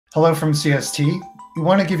Hello from CST. We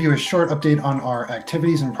want to give you a short update on our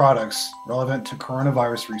activities and products relevant to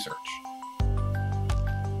coronavirus research.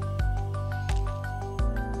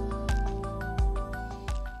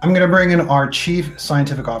 I'm going to bring in our Chief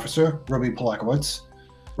Scientific Officer, Robbie Polakiewicz.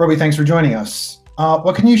 Robbie, thanks for joining us.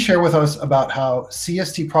 What can you share with us about how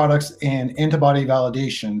CST products and antibody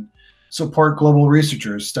validation support global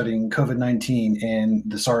researchers studying COVID-19 and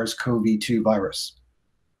the SARS-CoV-2 virus?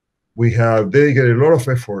 We have dedicated a lot of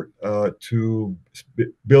effort to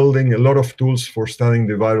building a lot of tools for studying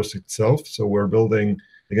the virus itself. So we're building,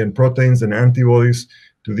 again, proteins and antibodies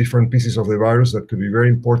to different pieces of the virus that could be very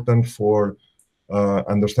important for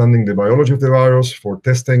understanding the biology of the virus, for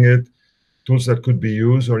testing it, tools that could be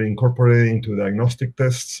used or incorporated into diagnostic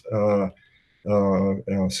tests,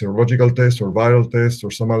 serological tests or viral tests or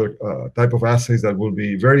some other type of assays that will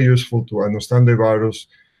be very useful to understand the virus,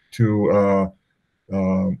 to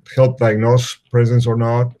help diagnose presence or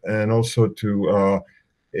not, and also to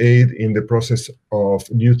aid in the process of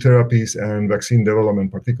new therapies and vaccine development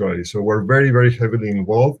particularly. So we're very, very heavily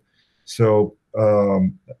involved. So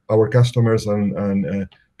our customers and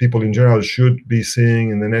people in general should be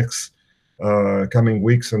seeing in the next coming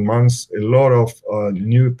weeks and months a lot of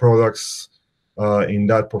new products in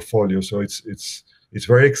that portfolio. So it's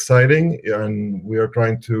very exciting, and we are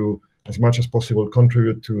trying to, as much as possible,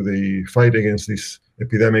 contribute to the fight against this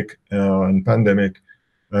epidemic and pandemic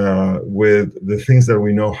with the things that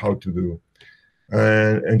we know how to do.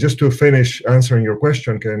 And just to finish answering your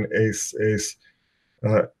question, Ken, is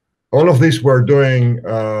all of this we're doing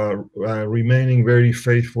remaining very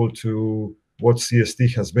faithful to what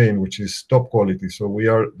CST has been, which is top quality. So we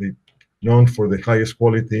are known for the highest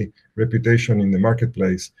quality reputation in the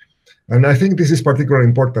marketplace. And I think this is particularly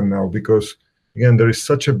important now because, again, there is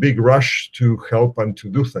such a big rush to help and to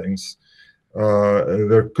do things.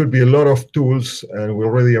 There could be a lot of tools, and we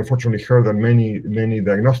already unfortunately heard that many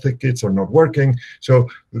diagnostic kits are not working. So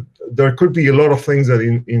there could be a lot of things that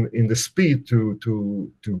in the speed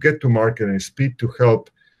to get to market and speed to help,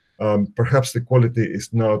 perhaps the quality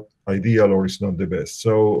is not ideal or is not the best.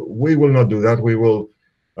 So we will not do that. We will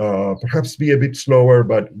perhaps be a bit slower,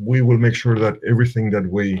 but we will make sure that everything that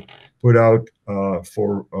we put out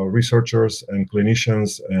for researchers and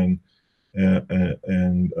clinicians and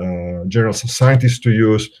general scientists to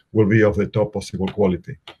use will be of the top possible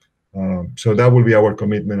quality. So that will be our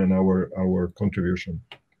commitment and our contribution.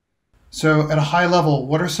 So at a high level,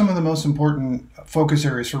 what are some of the most important focus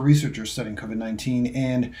areas for researchers studying COVID-19,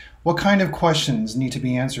 and what kind of questions need to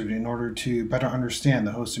be answered in order to better understand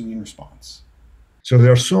the host immune response? So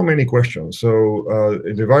there are so many questions. So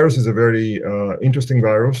the virus is a very interesting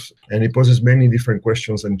virus, and it poses many different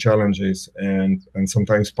questions and challenges and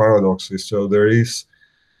sometimes paradoxes. So there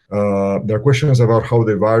are questions about how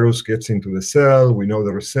the virus gets into the cell. We know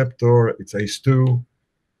the receptor, it's ACE2,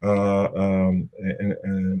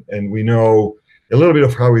 and we know a little bit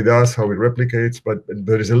of how it does, how it replicates, but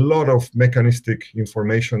there is a lot of mechanistic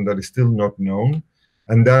information that is still not known,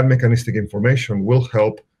 and that mechanistic information will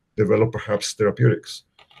help develop perhaps therapeutics,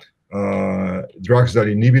 drugs that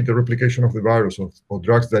inhibit the replication of the virus, or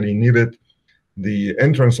drugs that inhibit the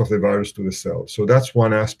entrance of the virus to the cell. So that's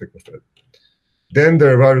one aspect of it. Then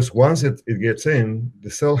the virus, once it gets in,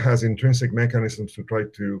 the cell has intrinsic mechanisms to try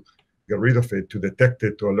to get rid of it, to detect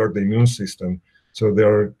it, to alert the immune system. So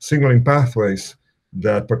there are signaling pathways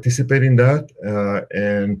that participate in that,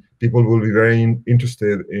 and people will be very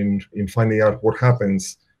interested in finding out what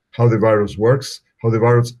happens, how the virus works, how the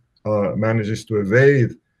virus manages to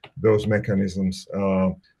evade those mechanisms.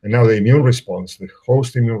 And now the immune response, the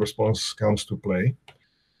host immune response comes to play.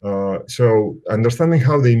 So understanding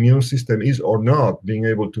how the immune system is or not being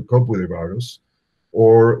able to cope with the virus,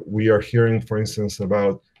 or we are hearing, for instance,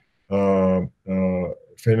 about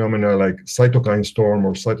phenomena like cytokine storm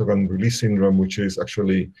or cytokine release syndrome, which is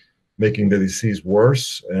actually making the disease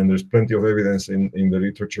worse. And there's plenty of evidence in the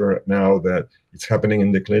literature now that it's happening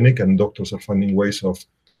in the clinic, and doctors are finding ways of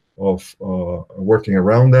working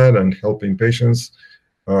around that and helping patients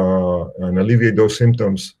and alleviate those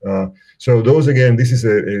symptoms. So those, again, this is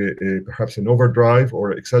perhaps an overdrive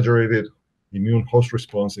or exaggerated immune host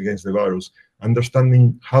response against the virus.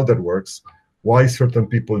 Understanding how that works, why certain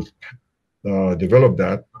people develop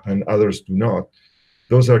that and others do not.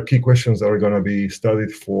 Those are key questions that are going to be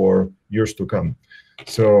studied for years to come.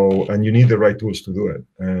 So, and you need the right tools to do it,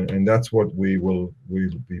 and that's what we'll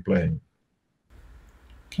be playing.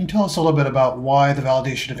 Can you tell us a little bit about why the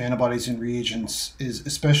validation of antibodies and reagents is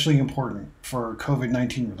especially important for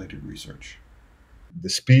COVID-19 related research? The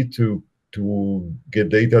speed to get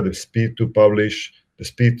data, the speed to publish, the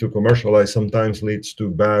speed to commercialize sometimes leads to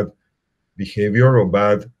bad behavior or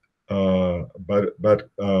bad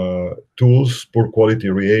tools, poor quality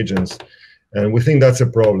reagents, and we think that's a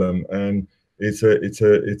problem. And it's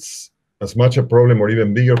as much a problem or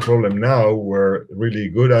even bigger problem now, where really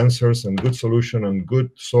good answers and good solution and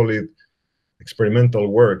good solid experimental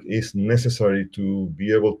work is necessary to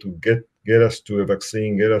be able to get us to a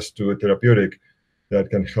vaccine, get us to a therapeutic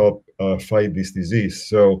that can help fight this disease.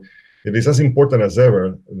 So it is as important as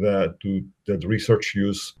ever that research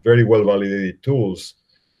use very well validated tools,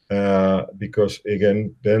 because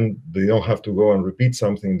again, then they don't have to go and repeat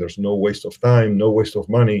something. There's no waste of time, no waste of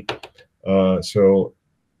money. So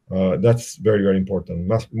that's very, very important,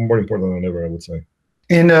 much more important than ever, I would say.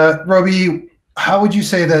 And Roby, how would you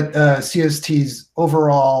say that CST's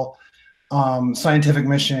overall scientific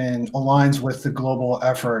mission aligns with the global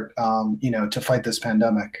effort, to fight this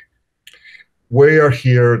pandemic? We are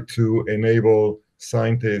here to enable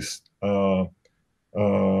scientists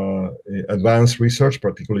advanced research,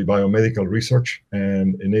 particularly biomedical research,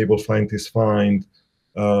 and enable scientists find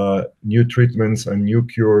new treatments and new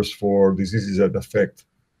cures for diseases that affect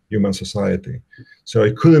human society. So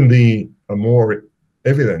it couldn't be a more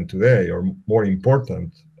evident today or more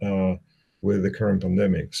important with the current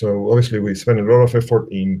pandemic. So obviously we spend a lot of effort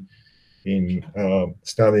in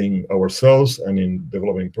studying ourselves and in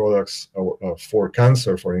developing products for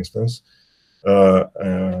cancer, for instance.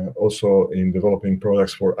 Also in developing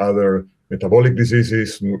products for other metabolic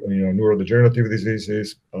diseases, neurodegenerative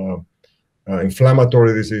diseases,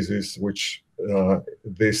 inflammatory diseases, which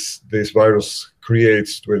this virus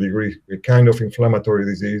creates to a degree, a kind of inflammatory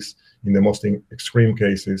disease in the most extreme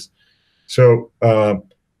cases. So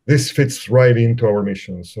this fits right into our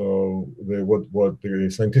mission. So what the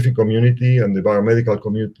scientific community and the biomedical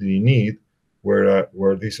community need, where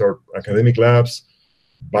these are academic labs,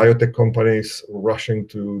 biotech companies rushing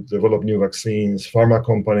to develop new vaccines, pharma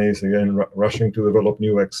companies, again, rushing to develop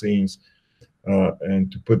new vaccines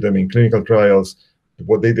and to put them in clinical trials.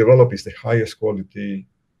 What they develop is the highest quality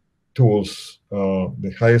tools,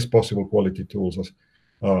 the highest possible quality tools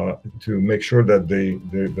to make sure that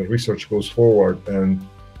the research goes forward and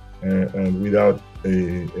without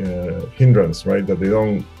a hindrance, right? That they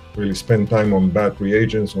don't really spend time on bad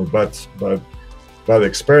reagents or bad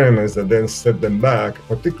experiments that then set them back,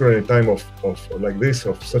 particularly in a time of like this,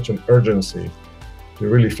 of such an urgency to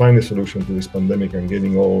really find a solution to this pandemic and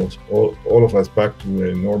getting all of us back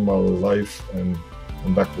to a normal life and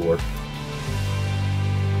back to work.